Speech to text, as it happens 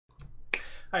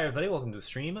Hi everybody, welcome to the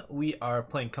stream. We are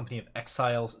playing Company of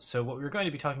Exiles, so what we're going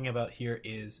to be talking about here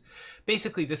is,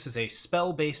 basically this is a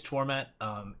spell-based format.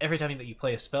 Every time that you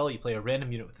play a spell, you play a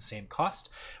random unit with the same cost.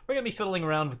 We're going to be fiddling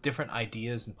around with different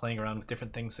ideas and playing around with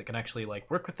different things that can actually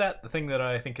work with that. The thing that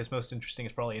I think is most interesting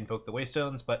is probably Invoke the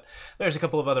Waystones, but there's a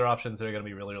couple of other options that are going to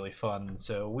be really fun,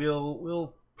 so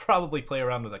we'll probably play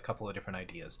around with a couple of different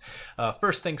ideas.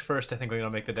 First things first, I think we're going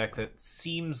to make the deck that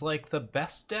seems like the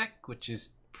best deck, which is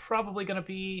probably going to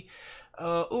be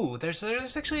there's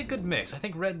actually a good mix. I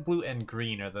think red, blue, and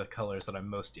green are the colors that I'm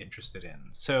most interested in.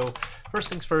 So first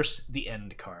things first, the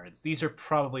end cards. These are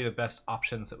probably the best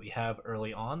options that we have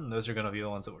early on. Those are going to be the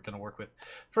ones that we're going to work with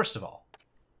first of all.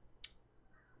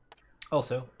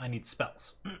 Also, I need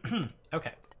spells.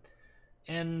 Okay.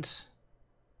 And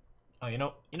you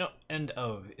know, end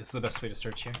of is the best way to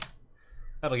search here.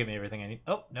 That'll give me everything I need.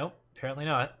 Oh, no, apparently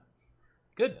not.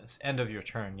 Goodness, end of your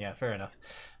turn. Yeah, fair enough.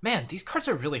 Man, these cards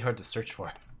are really hard to search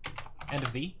for. End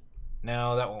of the?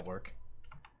 No, that won't work.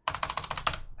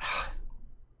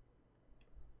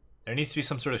 There needs to be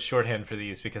some sort of shorthand for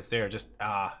these because they are just,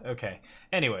 okay.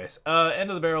 Anyways, end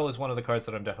of the barrel is one of the cards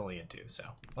that I'm definitely into, so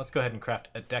let's go ahead and craft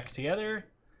a deck together.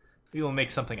 We will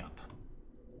make something up.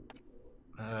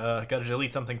 Gotta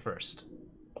delete something first.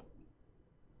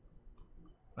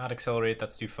 Not Accelerate,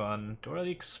 that's too fun. Dora the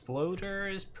Exploder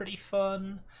is pretty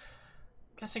fun.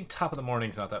 I'm guessing Top of the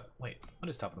Morning's not that... Wait, what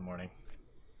is Top of the Morning?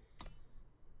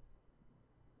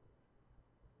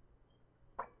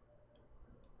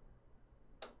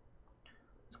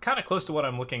 It's kind of close to what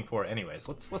I'm looking for anyways.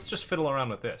 Let's just fiddle around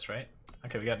with this, right?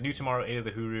 Okay, we got New Tomorrow, 8 of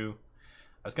the Huru.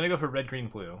 I was going to go for Red, Green,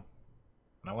 Blue.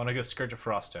 And I want to go Scourge of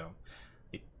Frostome.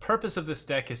 The purpose of this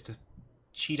deck is to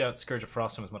cheat out Scourge of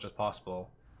Frostome as much as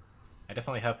possible. I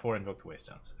definitely have 4 Invoke the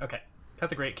Waystones. Okay, cut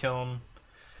the Great Kiln.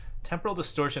 Temporal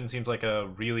Distortion seems like a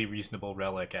really reasonable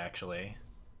relic, actually.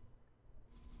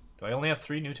 Do I only have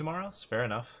 3 New Tomorrows? Fair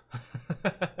enough.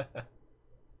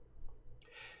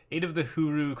 8 of the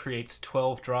Huru creates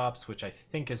 12 drops, which I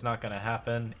think is not going to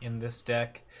happen in this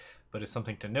deck, but is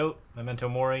something to note. Memento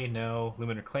Mori, no.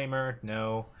 Luminar Claimer,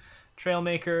 no.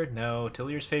 Trailmaker, no.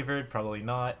 Tillier's Favored, probably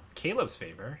not. Caleb's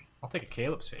Favor. I'll take a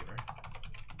Caleb's Favor.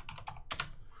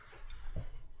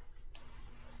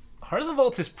 Heart of the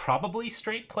Vault is probably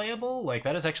straight playable. Like,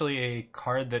 that is actually a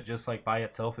card that just, by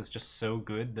itself is just so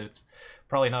good that it's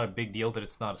probably not a big deal that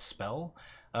it's not a spell.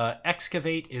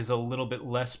 Excavate is a little bit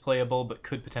less playable, but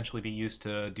could potentially be used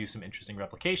to do some interesting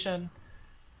replication.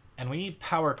 And we need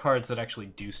power cards that actually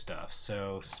do stuff.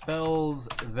 So, spells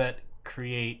that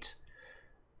create...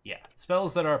 Yeah,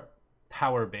 spells that are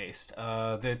power-based.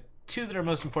 The 2 that are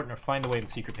most important are Find the Way and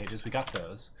Secret Pages. We got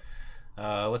those.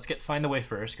 Let's get Find the Way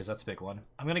first, because that's a big one.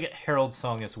 I'm going to get Herald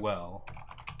Song as well.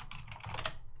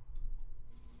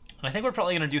 And I think we're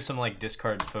probably going to do some,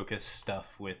 discard-focused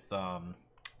stuff with,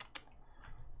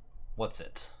 what's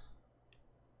it?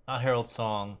 Not Herald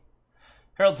Song.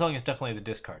 Herald Song is definitely the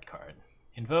discard card.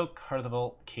 Invoke, Heart of the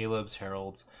Vault, Caleb's,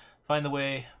 Heralds. Find the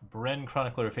Way, Bren,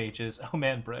 Chronicler of Ages. Oh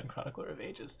man, Bren, Chronicler of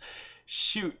Ages.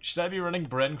 Shoot, should I be running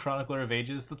Bren, Chronicler of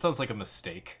Ages? That sounds like a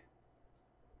mistake.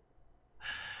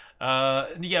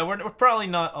 Yeah, we're probably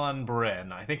not on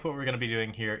Bren. I think what we're going to be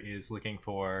doing here is looking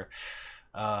for,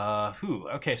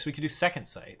 okay, so we could do Second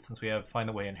Sight, since we have Find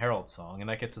the Way and Herald Song, and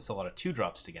that gets us a lot of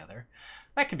 2-drops together.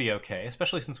 That could be okay,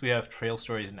 especially since we have Trail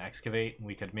Stories and Excavate, and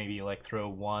we could maybe, throw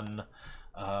one,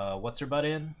 what's-her-butt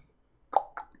in?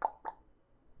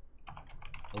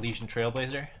 Elysian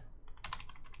Trailblazer.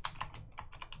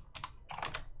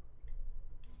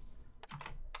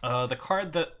 The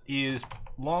card that is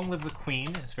Long Live the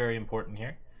Queen is very important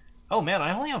here. Oh man,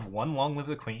 I only have 1 Long Live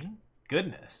the Queen?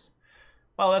 Goodness.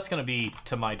 Well, that's going to be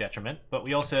to my detriment, but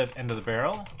we also have End of the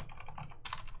Barrel.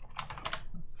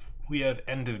 We have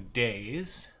End of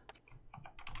Days.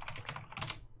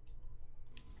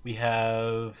 We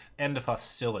have End of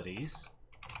Hostilities.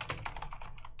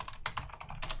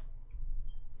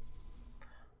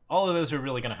 All of those are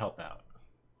really going to help out.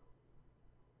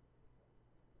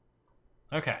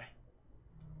 Okay.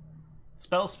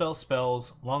 Spells,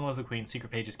 Long Live the Queen,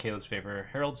 Secret Pages, Caleb's Favor,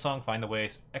 Herald Song, Find the Way,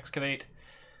 Excavate,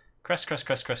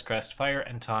 Crest, Fire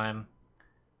and Time.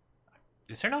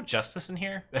 Is there no Justice in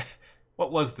here?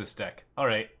 What was this deck?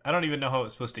 Alright, I don't even know how it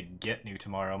was supposed to get New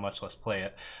Tomorrow, much less play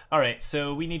it. Alright,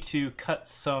 so we need to cut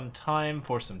some time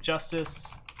for some Justice.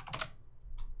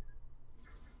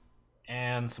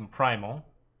 And some Primal.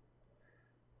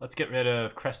 Let's get rid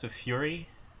of Crest of Fury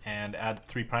and add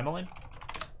 3 Primal in.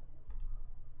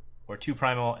 Or 2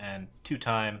 Primal and 2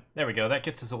 Time. There we go. That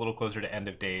gets us a little closer to End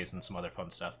of Days and some other fun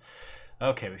stuff.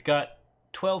 Okay, we've got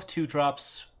 12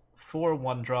 2-drops, 4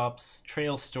 1-drops,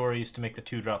 Trail Stories to make the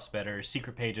 2-drops better,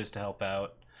 Secret Pages to help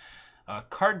out.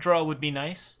 Card draw would be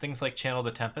nice, things like Channel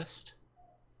the Tempest.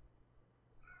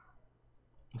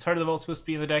 Is Heart of the Vault supposed to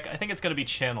be in the deck? I think it's going to be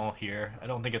Channel here. I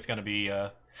don't think it's going to be...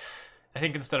 I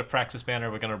think instead of Praxis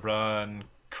Banner, we're going to run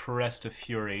Crest of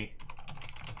Fury.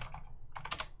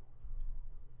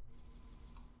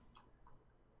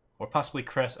 Or possibly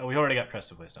Crest... Oh, we already got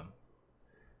Crest of Wisdom.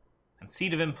 And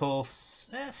Seed of Impulse...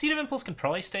 Seed of Impulse can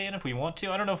probably stay in if we want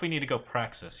to. I don't know if we need to go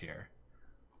Praxis here.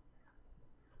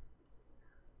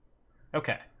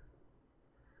 Okay.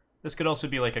 This could also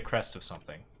be like a Crest of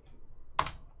something.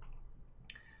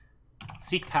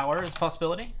 Seek Power is a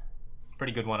possibility.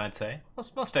 Pretty good one, I'd say.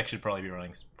 Most decks should probably be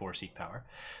running 4 Seek Power.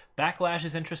 Backlash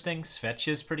is interesting. Svetch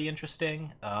is pretty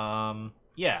interesting.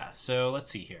 Yeah, so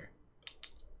let's see here.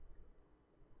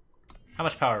 How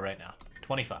much power right now?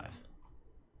 25.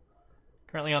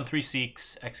 Currently on 3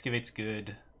 Seeks. Excavate's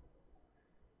good.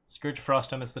 Scourge of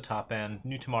Frostum is the top end.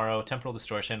 New Tomorrow. Temporal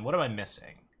Distortion. What am I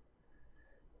missing?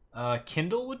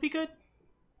 Kindle would be good.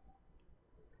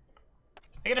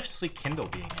 I could have to see Kindle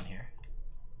being in here.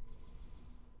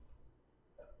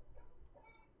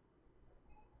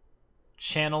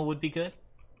 Channel would be good.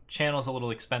 Channel's a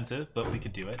little expensive, but we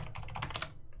could do it.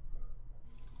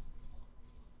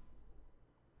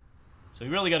 So we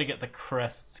really got to get the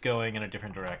crests going in a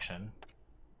different direction.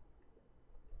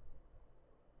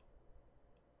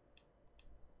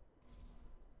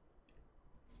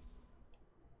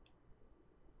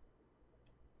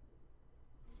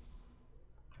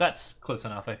 That's close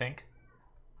enough, I think.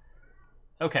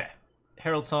 Okay.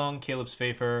 Herald Song, Caleb's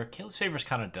Favor. Caleb's Favor's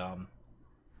kind of dumb.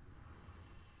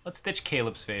 Let's ditch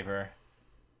Caleb's Favor.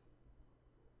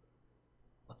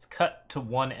 Let's cut to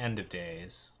 1 End of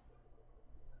Days.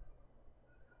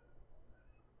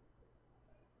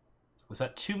 Was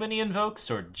that too many invokes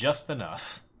or just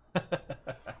enough?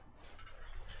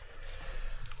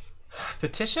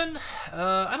 Petition?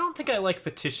 I don't think I like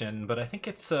Petition, but I think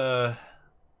it's...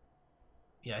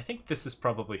 Yeah, I think this is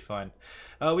probably fine.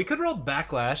 We could roll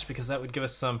Backlash, because that would give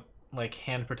us some, like,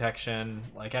 hand protection,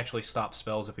 like, actually stop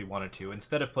spells if we wanted to,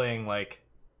 instead of playing, like,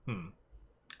 I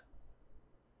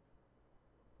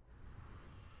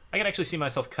could actually see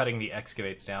myself cutting the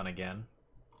Excavates down again.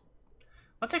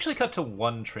 Let's actually cut to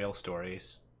 1 Trail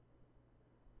Stories.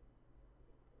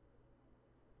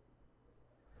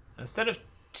 Instead of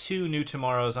 2 New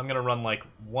Tomorrows, I'm going to run, like,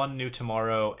 1 New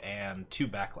Tomorrow and 2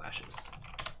 Backlashes.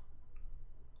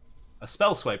 A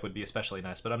Spell Swipe would be especially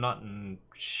nice, but I'm not in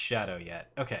Shadow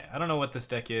yet. Okay, I don't know what this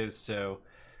deck is, so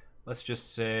let's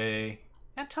just say...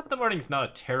 Top of the Morning's not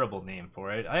a terrible name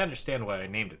for it. I understand why I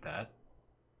named it that.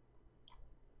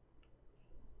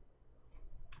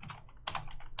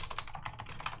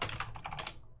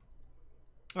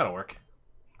 That'll work.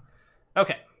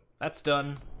 Okay, that's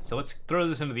done. So let's throw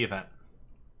this into the event.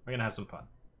 We're gonna have some fun.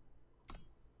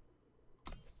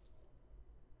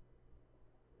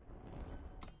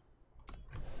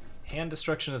 Hand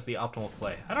Destruction is the optimal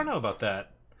play. I don't know about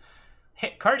that.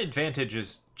 Hey, card advantage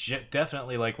is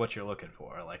definitely like what you're looking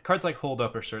for. Like cards like Hold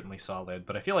Up are certainly solid,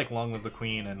 but I feel like Long Live the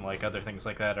Queen and like other things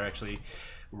like that are actually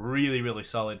really, really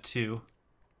solid too.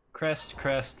 Crest,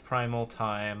 Primal,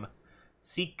 Time,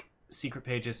 Seek, Secret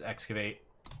Pages, Excavate.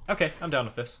 Okay, I'm down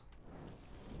with this.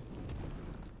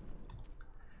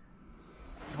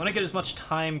 I want to get as much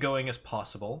time going as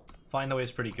possible. Find the Way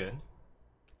is pretty good.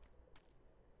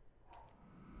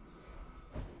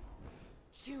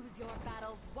 Choose your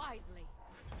battles wisely.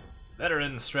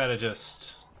 Veteran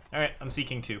Strategist. Alright, I'm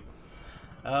seeking 2.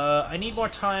 I need more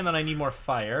time and I need more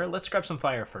fire. Let's grab some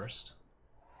fire first.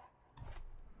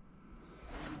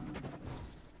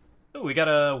 Oh, we got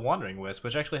a Wandering Wisp,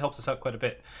 which actually helps us out quite a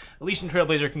bit. Elysian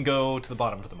Trailblazer can go to the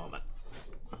bottom for the moment.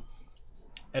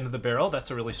 End of the Barrel, that's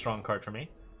a really strong card for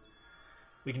me.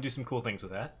 We can do some cool things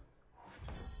with that.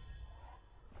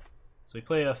 So we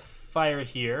play a fire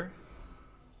here.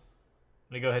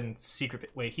 I'm gonna go ahead and secret...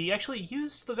 Wait, he actually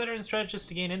used the Veteran Strategist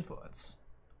to gain influence.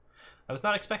 I was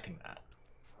not expecting that.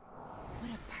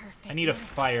 What a perfect I need a night.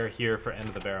 fire here for End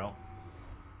of the Barrel.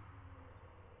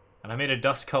 And I made a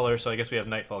dust color, so I guess we have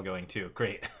Nightfall going too.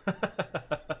 Great.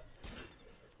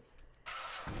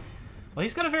 Well,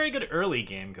 he's got a very good early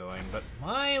game going, but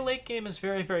my late game is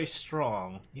very, very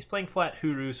strong. He's playing flat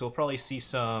Huru, so we'll probably see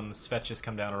some Svetches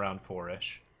come down around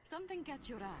 4-ish. Something catch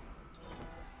your eye.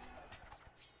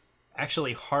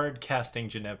 Actually hard casting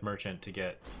Genev Merchant to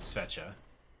get Svetcha.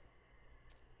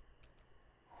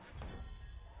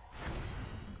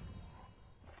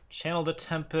 Channel the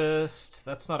Tempest.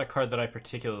 That's not a card that I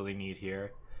particularly need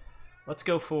here. Let's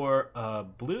go for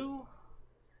blue.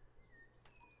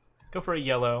 Let's go for a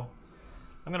yellow.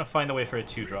 I'm gonna find a way for a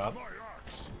 2-drop.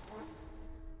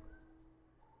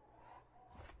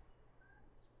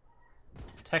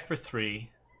 Attack for 3.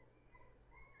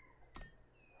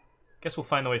 Guess we'll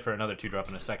find the way for another 2-drop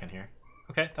in a second here.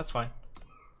 Okay, that's fine.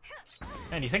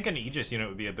 And you think an Aegis unit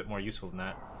would be a bit more useful than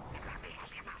that.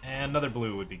 And another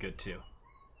blue would be good too.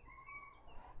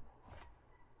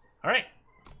 Alright.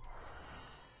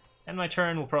 End my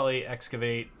turn, we'll probably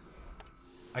excavate.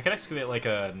 I could excavate like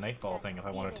a Nightfall thing if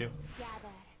I wanted to.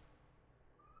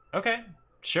 Okay,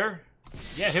 sure.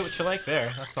 Yeah, hit what you like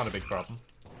there. That's not a big problem.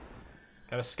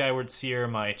 Got a Skyward Seer,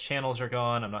 my channels are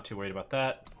gone. I'm not too worried about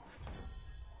that.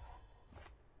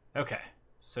 Okay,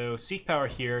 so Seek Power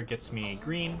here gets me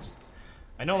green.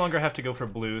 I no longer have to go for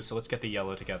blue, so let's get the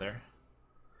yellow together.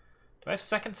 Do I have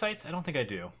second sights? I don't think I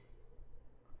do.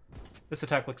 This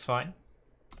attack looks fine.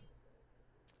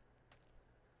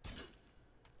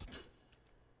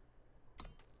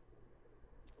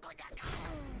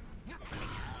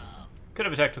 Could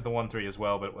have attacked with the 1-3 as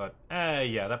well, but what?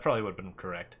 Yeah, that probably would have been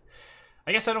correct.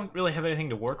 I guess I don't really have anything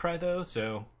to Warcry though,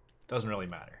 so it doesn't really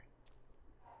matter.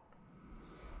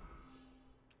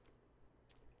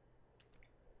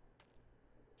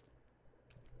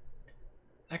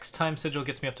 Next Time Sigil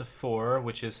gets me up to 4,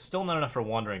 which is still not enough for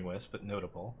Wandering Wisp, but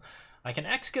notable. I can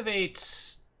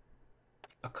excavate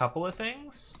a couple of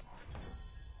things.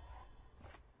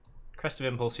 Crest of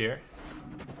Impulse here.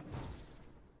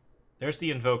 There's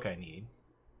the Invoke I need.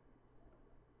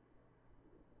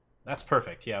 That's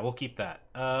perfect. Yeah, we'll keep that.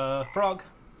 Frog.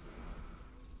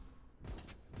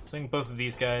 Swing both of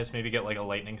these guys, maybe get like a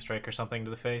Lightning Strike or something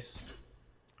to the face.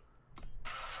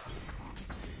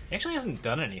 He actually hasn't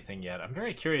done anything yet. I'm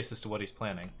very curious as to what he's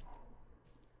planning.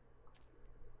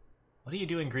 What are you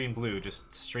doing green-blue?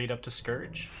 Just straight up to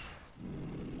Scourge?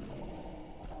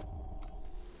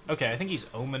 Okay, I think he's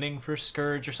omening for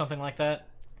Scourge or something like that.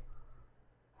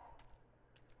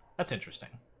 That's interesting.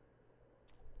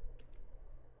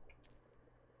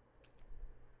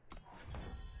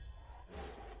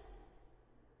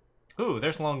 Ooh,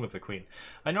 there's Long Live the Queen.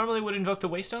 I normally would invoke the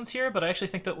Waystones here, but I actually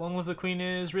think that Long Live the Queen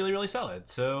is really, really solid.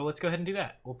 So let's go ahead and do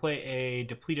that. We'll play a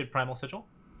depleted Primal Sigil.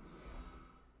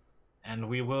 And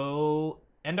we will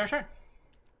end our turn.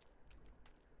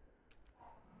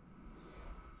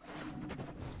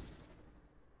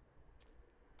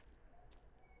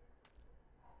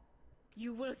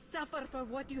 You will suffer for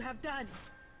what you have done.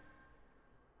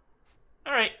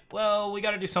 Alright, well, we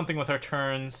gotta do something with our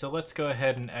turns, so let's go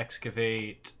ahead and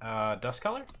excavate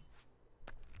Dustcolor.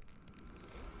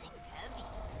 This thing's heavy.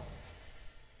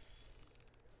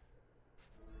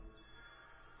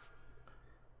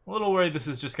 A little worried this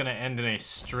is just gonna end in a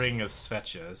string of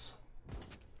Svechas.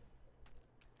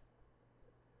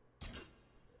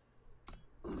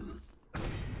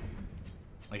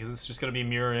 Like, is this just gonna be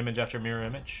mirror image after mirror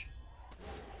image?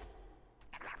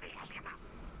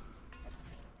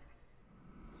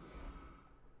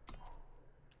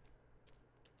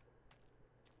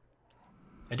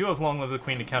 I do have Long Live the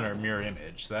Queen to counter a mirror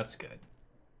image, so that's good.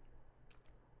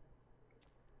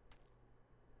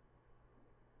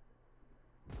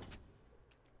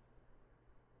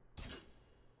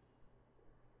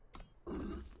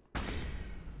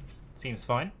 Seems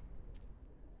fine.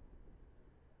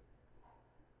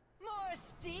 More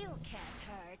steel can't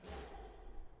hurt.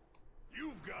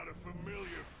 You've got a familiar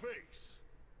face.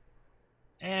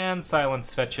 And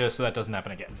silence Svecha, so that doesn't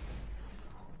happen again.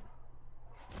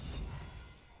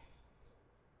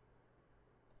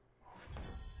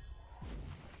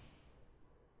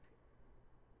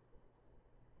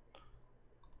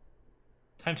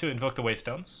 Time to invoke the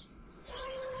Waystones.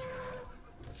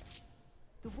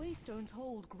 The Waystones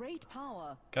hold great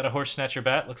power. Got a Horse Snatcher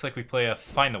Bat. Looks like we play a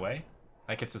Find the Way.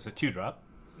 That gets us a 2-drop.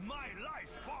 My life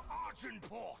for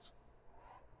Argenport.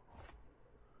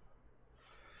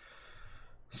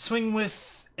 Swing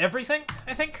with everything,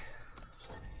 I think.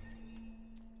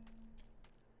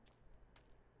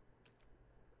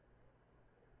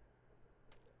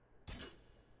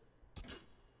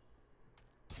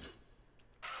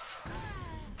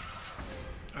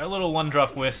 Our little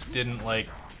 1-drop Wisp didn't, like,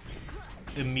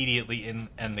 immediately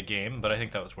end the game, but I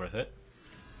think that was worth it.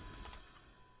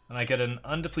 And I get an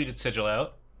undepleted Sigil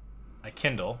out. I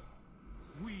Kindle.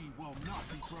 We will not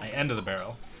be I End of the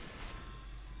Barrel.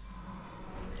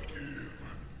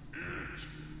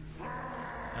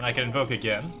 And I can invoke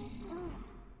again.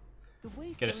 The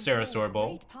Get a Waystones Sarasaur hold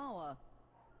Bolt. great power.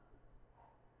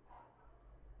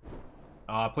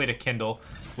 I played a Kindle,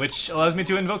 which allows me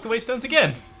to invoke the Waystones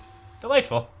again.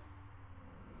 Delightful.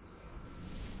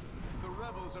 The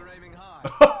rebels are aiming high.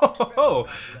 Oh,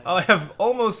 I have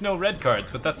almost no red cards,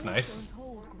 but that's nice. Waystones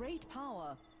hold great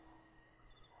power.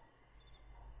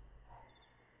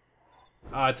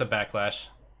 Ah, it's a backlash.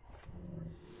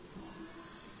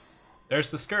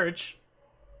 There's the Scourge.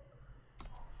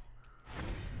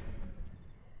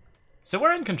 So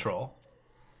we're in control.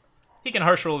 He can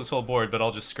harsh roll this whole board, but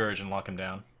I'll just Scourge and lock him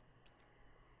down.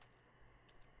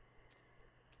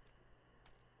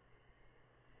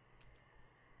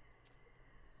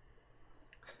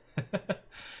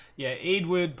 Yeah, Aid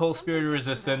would pull Spirit of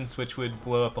Resistance, which would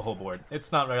blow up the whole board.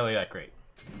 It's not really that great.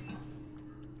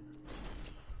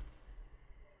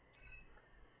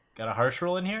 Got a harsh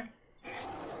roll in here?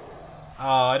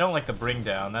 Oh, I don't like the bring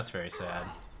down. That's very sad.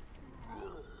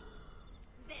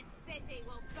 This city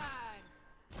will burn.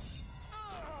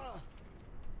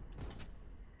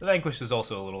 The Vanquish is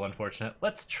also a little unfortunate.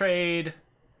 Let's trade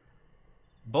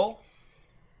Bull.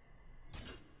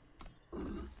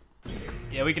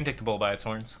 Yeah, we can take the bull by its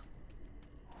horns.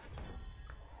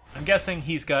 I'm guessing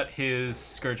he's got his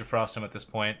Scourge of Frostum at this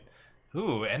point.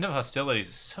 Ooh, End of Hostilities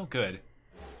is so good.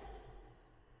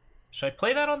 Should I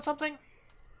play that on something?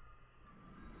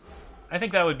 I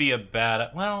think that would be a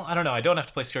bad... Well, I don't know. I don't have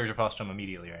to play Scourge of Frostum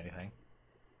immediately or anything.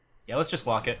 Yeah, let's just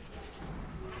lock it.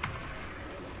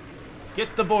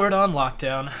 Get the board on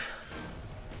lockdown.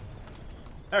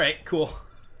 Alright, cool.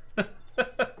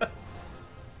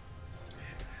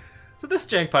 So this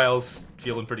jank pile's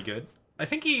feeling pretty good. I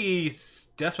think he's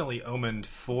definitely omened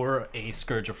for a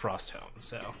Scourge of Frosthome,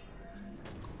 so...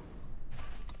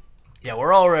 Yeah,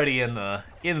 we're already in the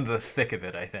thick of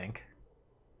it, I think.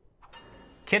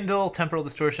 Kindle, Temporal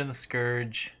Distortion,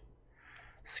 Scourge.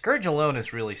 Scourge alone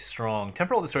is really strong.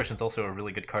 Temporal Distortion is also a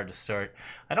really good card to start.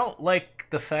 I don't like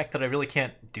the fact that I really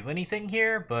can't do anything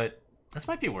here, but this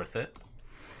might be worth it.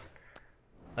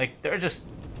 Like, there are just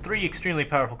 3 extremely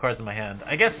powerful cards in my hand.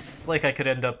 I guess, like, I could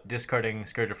end up discarding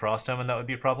Scourge of Frosthome and that would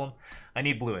be a problem. I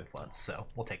need blue influence, so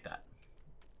we'll take that.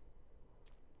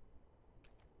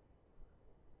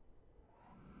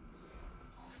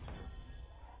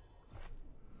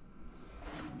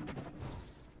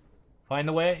 Find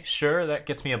a way? Sure, that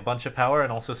gets me a bunch of power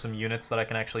and also some units that I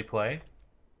can actually play.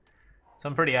 So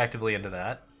I'm pretty actively into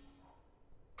that.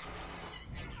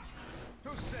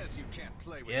 Who says you can't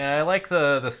play with Yeah, I like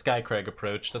the Skycrag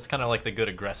approach. That's kind of like the good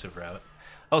aggressive route.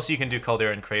 Also, you can do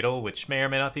Caldera and Cradle, which may or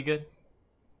may not be good.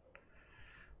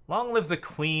 Long live the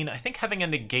Queen. I think having a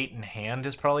negate in hand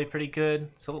is probably pretty good.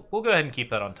 So we'll go ahead and keep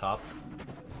that on top.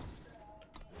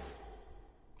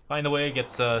 Find a way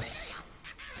gets us...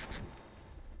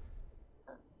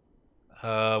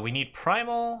 we need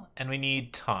Primal, and we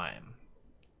need Time.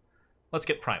 Let's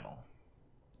get Primal.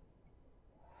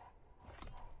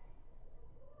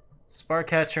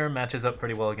 Sparkcatcher matches up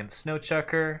pretty well against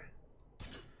Snowchucker.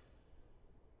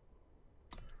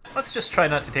 Let's just try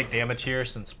not to take damage here,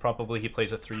 since probably he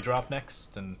plays a 3-drop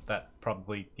next, and that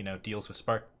probably, you know, deals with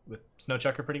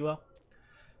Snowchucker pretty well.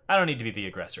 I don't need to be the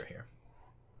aggressor here.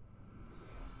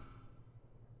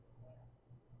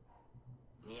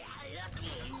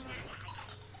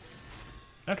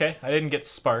 Okay, I didn't get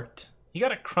sparked. He got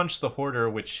to crunch the Hoarder,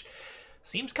 which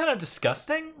seems kind of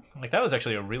disgusting. Like, that was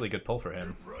actually a really good pull for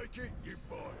him.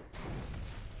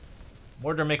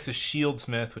 Mortar makes a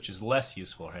Shieldsmith, which is less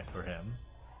useful for him.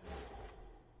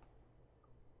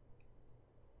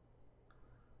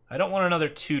 I don't want another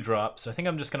 2-drop, so I think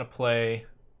I'm just going to play...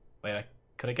 Wait,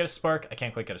 could I get a Spark? I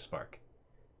can't quite get a Spark.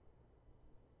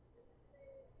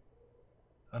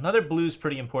 Another blue's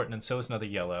pretty important, and so is another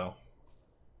yellow.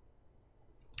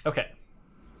 Okay.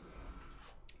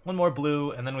 One more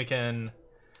blue, and then we can...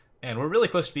 And we're really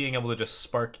close to being able to just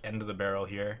Spark End of the Barrel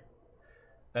here.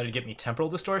 That'd get me Temporal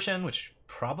Distortion, which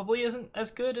probably isn't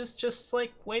as good as just,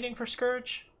 like, waiting for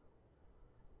Scourge.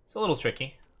 It's a little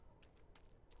tricky.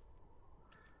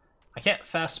 I can't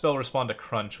fast spell respond to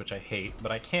Crunch, which I hate,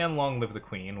 but I can Long Live the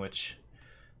Queen, which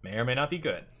may or may not be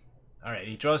good. Alright,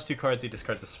 he draws 2 cards, he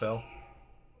discards a spell.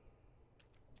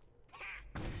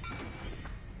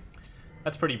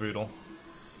 That's pretty brutal.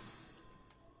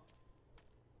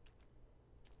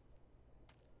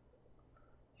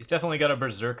 He's definitely got a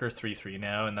Berserker 3/3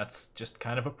 now, and that's just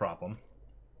kind of a problem.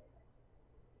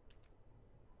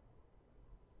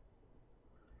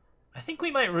 I think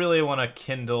we might really want to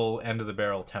Kindle End of the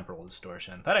Barrel Temporal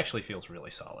Distortion. That actually feels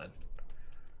really solid.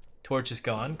 Torch is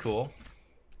gone, cool.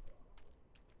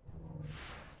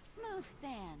 Smooth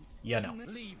sands. Yeah, no.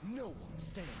 Leave no one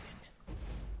standing.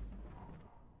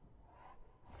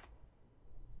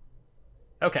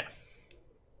 Okay.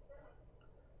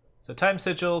 So Time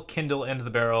Sigil, Kindle, End of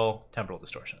the Barrel, Temporal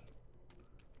Distortion.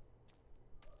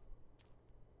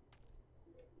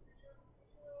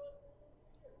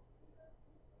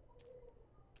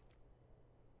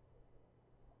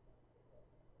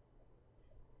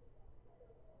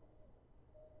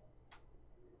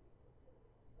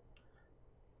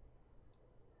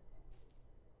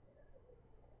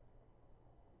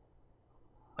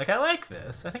 Like, I like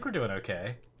this. I think we're doing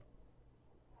okay.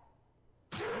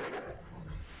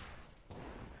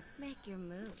 Make your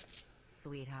move,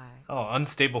 sweetheart. Oh,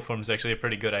 unstable form is actually a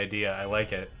pretty good idea. I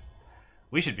like it.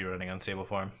 We should be running unstable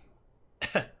form.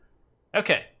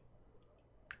 Okay.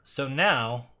 So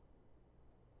now...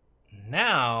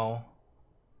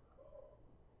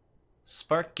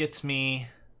 Spark gets me...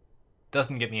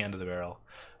 Doesn't get me into the barrel.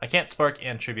 I can't spark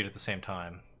and tribute at the same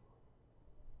time.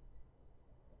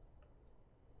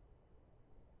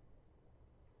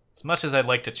 As much as I'd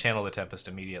like to channel the Tempest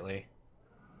immediately.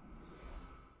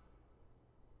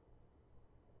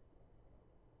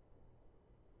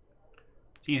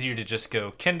 It's easier to just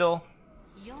go Kindle.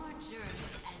 Your journey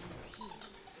ends here.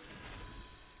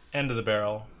 End of the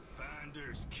barrel.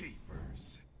 Finders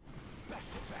keepers. Back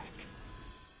to back.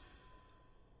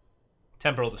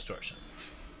 Temporal distortion.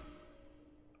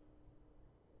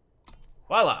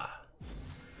 Voila!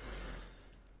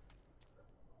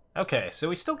 Okay, so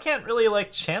we still can't really,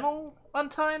 like, channel on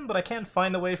time, but I can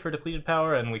find the way for depleted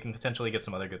power, and we can potentially get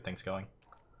some other good things going.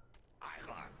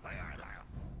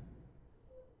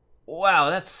 Wow,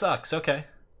 that sucks. Okay.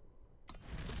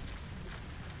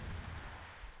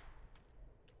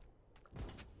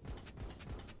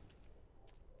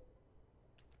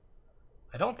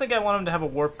 I don't think I want him to have a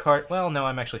warp cart. Well, no,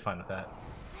 I'm actually fine with that.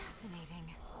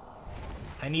 Fascinating.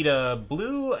 I need a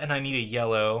blue and I need a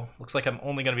yellow. Looks like I'm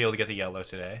only going to be able to get the yellow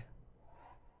today.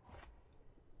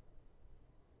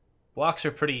 Blocks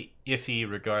are pretty iffy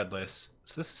regardless.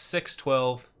 So this is 6,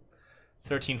 12,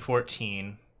 13,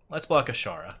 14. Let's block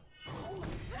Ashara.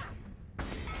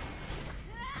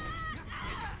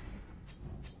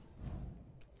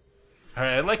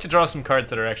 Alright, I'd like to draw some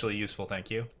cards that are actually useful, thank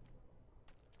you.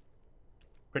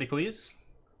 Pretty please?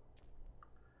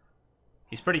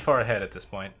 He's pretty far ahead at this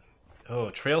point. Oh,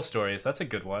 Trail Stories, that's a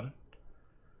good one.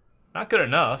 Not good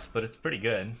enough, but it's pretty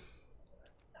good.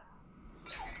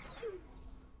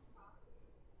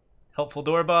 Helpful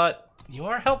Doorbot, you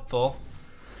are helpful.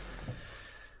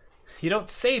 You don't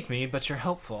save me, but you're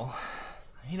helpful.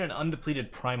 I need an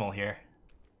undepleted primal here.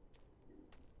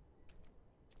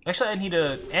 Actually, I need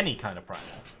any kind of primal.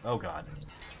 Oh god.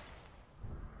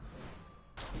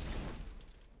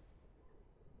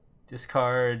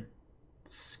 Discard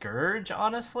Scourge,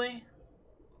 honestly?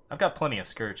 I've got plenty of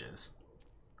Scourges.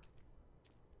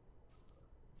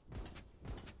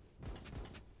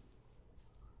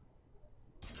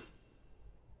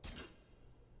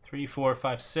 Three, 4,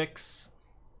 5, 6.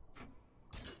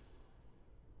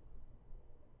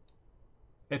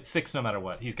 It's 6 no matter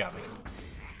what. He's got me.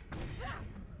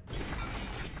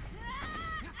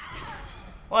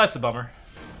 Well, that's a bummer.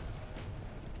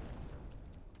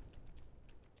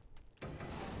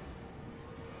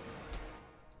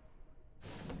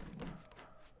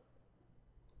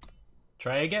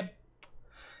 Try again.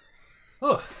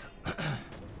 Oh.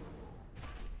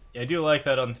 Yeah, I do like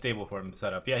that unstable form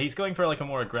setup. Yeah, he's going for like a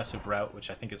more aggressive route, which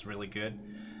I think is really good.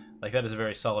 Like, that is a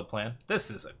very solid plan.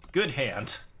 This is a good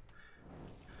hand.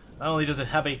 Not only does it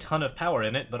have a ton of power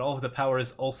in it, but all of the power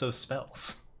is also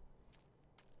spells.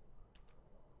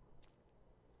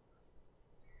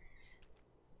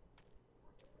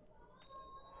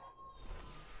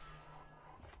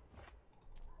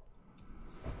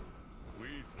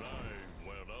 We thrive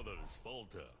where others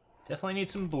falter. Definitely need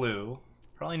some blue.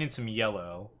 Probably need some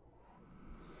yellow.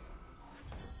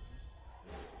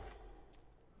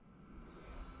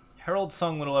 Herald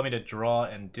Song would allow me to draw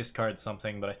and discard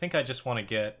something, but I think I just want to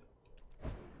get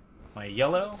my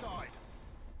yellow.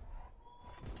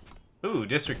 Ooh,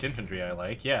 District Infantry I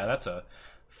like. Yeah, that's a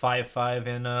 5/5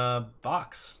 in a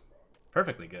box.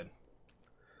 Perfectly good.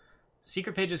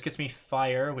 Secret Pages gets me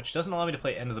fire, which doesn't allow me to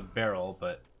play End of the Barrel,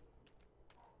 but...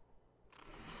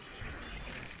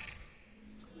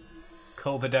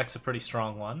 Cull the Deck's a pretty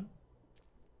strong one.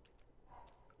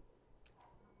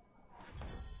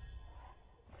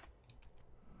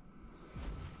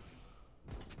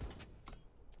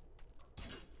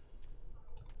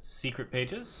 Secret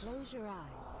Pages. Close your eyes.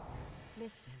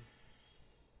 Listen.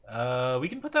 We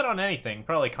can put that on anything.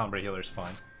 Probably Combra Healer's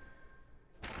fine.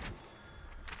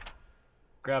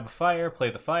 Grab a fire, play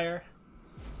the fire.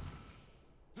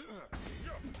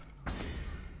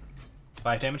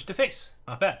 5 damage to face.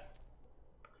 Not bad.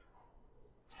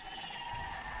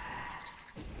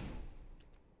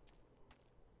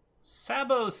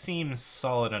 Sabo seems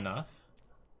solid enough.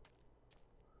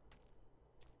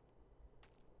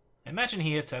 I imagine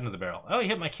he hits End of the Barrel. Oh, he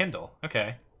hit my Kindle.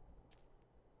 Okay.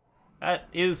 That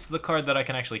is the card that I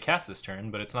can actually cast this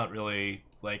turn, but it's not really,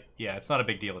 like, yeah, it's not a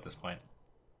big deal at this point.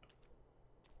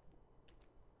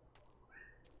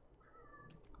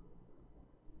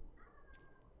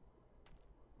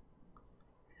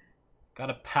 Got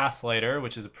a Pathlighter,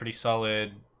 which is a pretty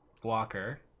solid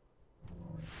blocker.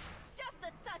 Just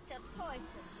a touch of poison.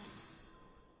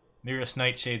 Mirror's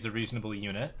Nightshade's a reasonable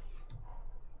unit.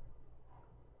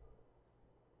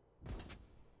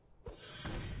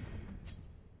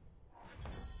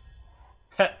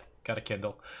 Got a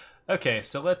Kindle. Okay,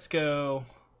 so let's go...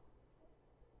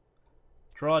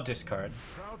 Draw a discard.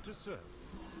 Proud to serve.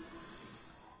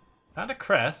 Found a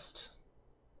crest.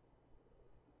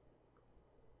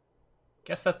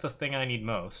 Guess that's the thing I need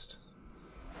most.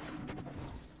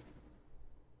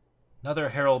 Another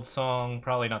Herald Song,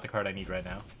 probably not the card I need right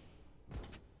now.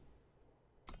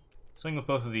 Swing with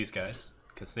both of these guys,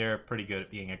 because they're pretty good at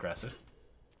being aggressive.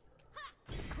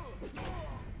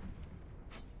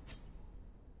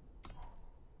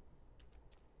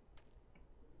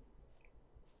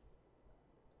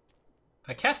 If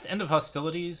I cast End of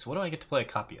Hostilities, what do I get to play a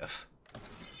copy of?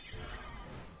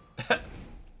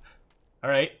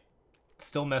 Alright.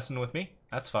 Still messing with me.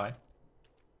 That's fine.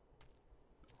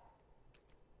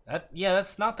 Yeah,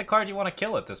 that's not the card you want to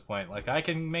kill at this point. Like, I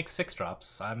can make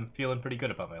 6-drops. I'm feeling pretty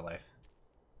good about my life.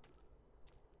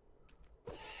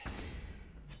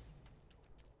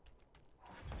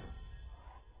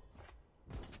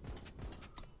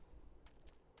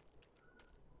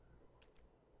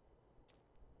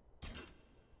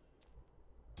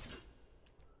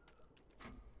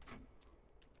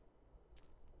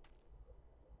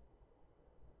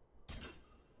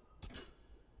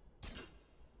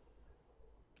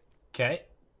 Okay.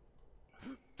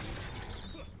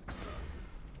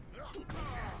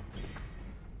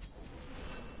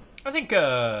 I think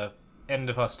End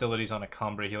of Hostilities on a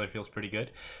Combray Healer feels pretty good.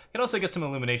 You can also get some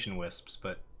Illumination Wisps,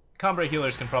 but Combray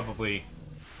Healers can probably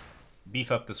beef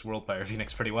up this World Pyre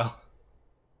Phoenix pretty well.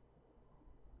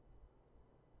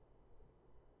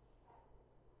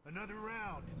 Another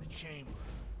round in the chamber.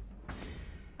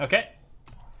 Okay.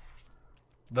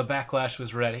 The Backlash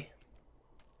was ready.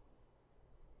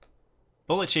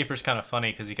 Bullet Shaper's kind of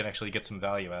funny because you can actually get some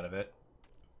value out of it.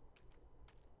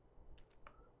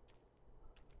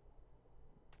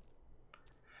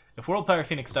 If World Pyre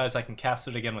Phoenix dies, I can cast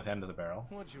it again with End of the Barrel.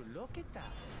 Would you look at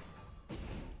that?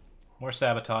 More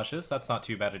Sabotages. That's not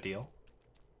too bad a deal.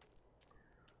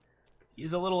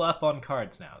 He's a little up on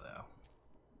cards now, though.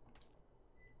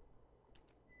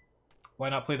 Why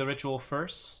not play the Ritual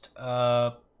first?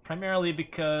 Primarily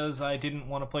because I didn't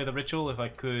want to play the Ritual if I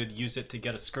could use it to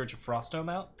get a Scourge of Frostome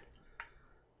out.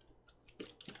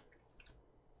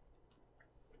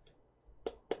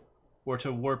 Or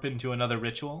to warp into another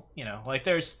Ritual. You know, like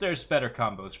there's better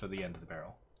combos for the End of the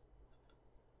Barrel.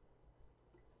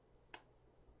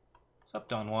 What's up,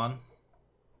 Don Juan?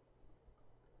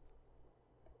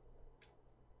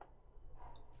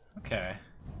 Okay.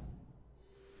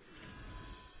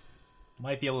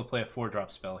 Might be able to play a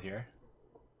 4-drop spell here.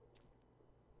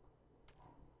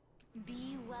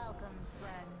 Be welcome,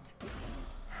 friend.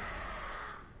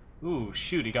 Ooh,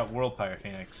 shoot, he got World Pyre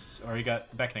Phoenix. Or he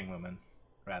got Beckoning Woman,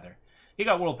 rather. He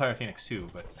got World Pyre Phoenix too,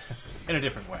 but in a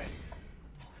different way.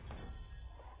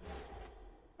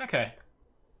 Okay.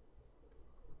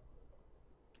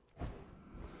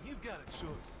 You've got a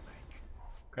choice to make.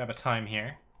 Grab a time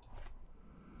here.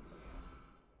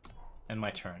 And my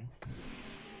turn.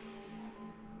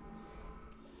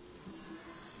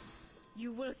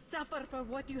 You will suffer for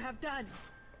what you have done.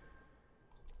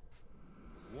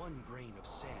 One grain of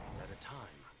sand at a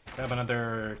time. Grab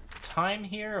another time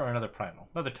here or another primal?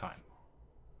 Another time.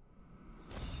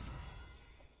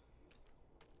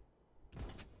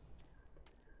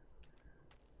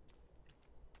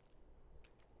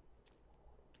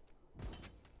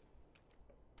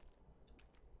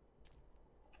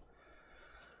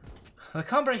 The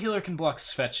Combray Healer can block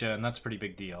Svetcha, and that's a pretty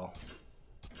big deal.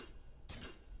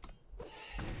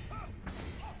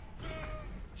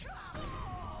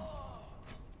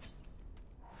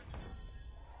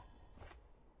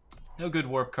 No good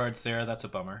warp cards there, that's a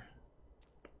bummer.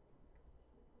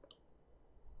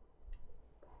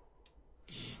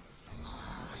 It's all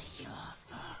your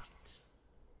fault.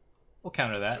 We'll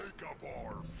counter that. Take up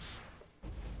arms.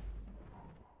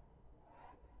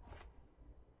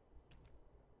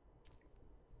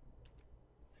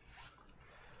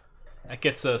 That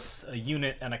gets us a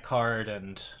unit and a card,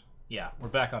 and yeah, we're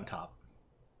back on top.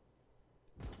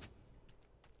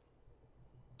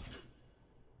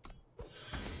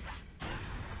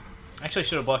 Actually, I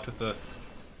should have blocked with the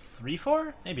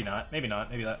 3/4? Maybe not. Maybe not.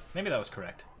 Maybe that was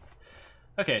correct.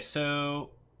 Okay,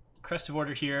 so Crest of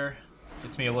Order here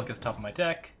gets me a look at the top of my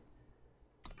deck.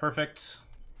 Perfect.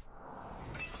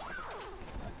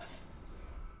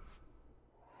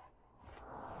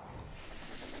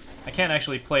 I can't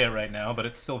actually play it right now, but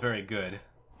it's still very good.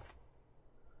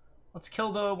 Let's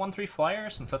kill the 1/3 flyer,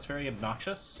 since that's very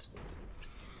obnoxious.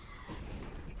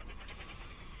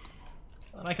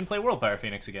 And I can play World Pyre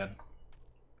Phoenix again.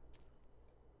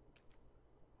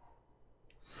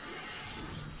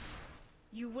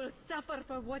 You will suffer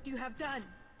for what you have done.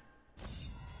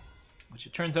 Which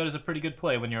it turns out is a pretty good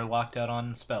play when you're locked out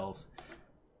on spells.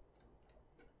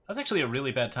 That's actually a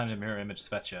really bad time to mirror image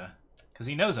Svetja, because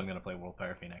he knows I'm going to play World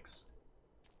Pyre Phoenix.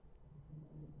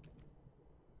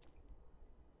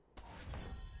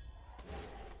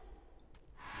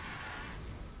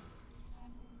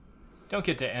 Don't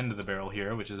get to end the barrel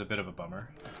here, which is a bit of a bummer.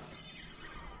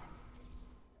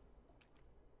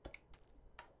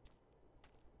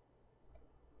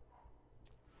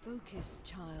 Focus,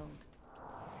 child.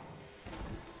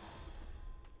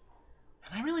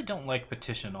 And I really don't like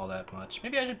Petition all that much.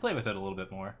 Maybe I should play with it a little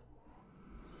bit more.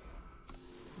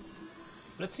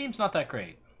 But it seems not that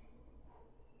great.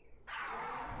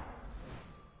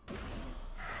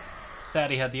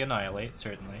 Sad he had the Annihilate,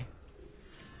 certainly.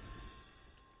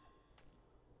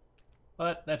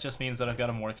 But that just means that I've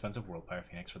got a more expensive World Pyre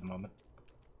Phoenix for the moment.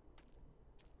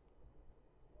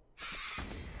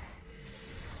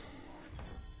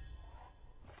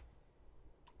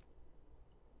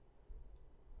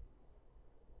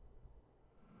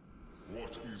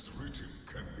 What is written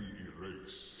can be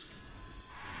erased.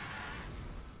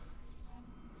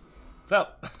 What's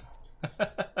up?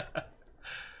 I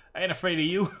ain't afraid of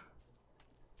you.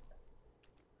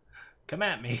 Come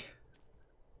at me.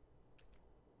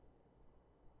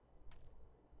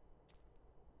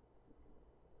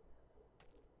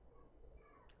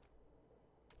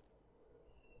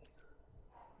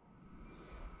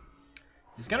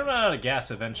 He's gonna run out of gas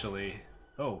eventually.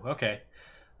 Oh, okay.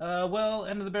 Well,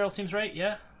 end of the barrel seems right,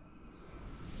 yeah?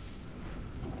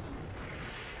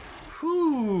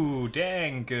 Whew,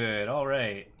 dang good,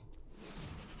 alright.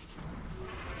 I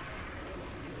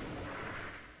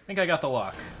think I got the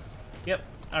lock. Yep,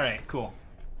 alright, cool.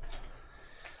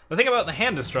 The thing about the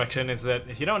hand destruction is that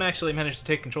if you don't actually manage to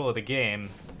take control of the game,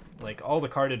 like, all the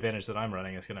card advantage that I'm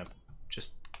running is gonna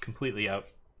just completely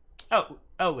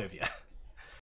outlive you.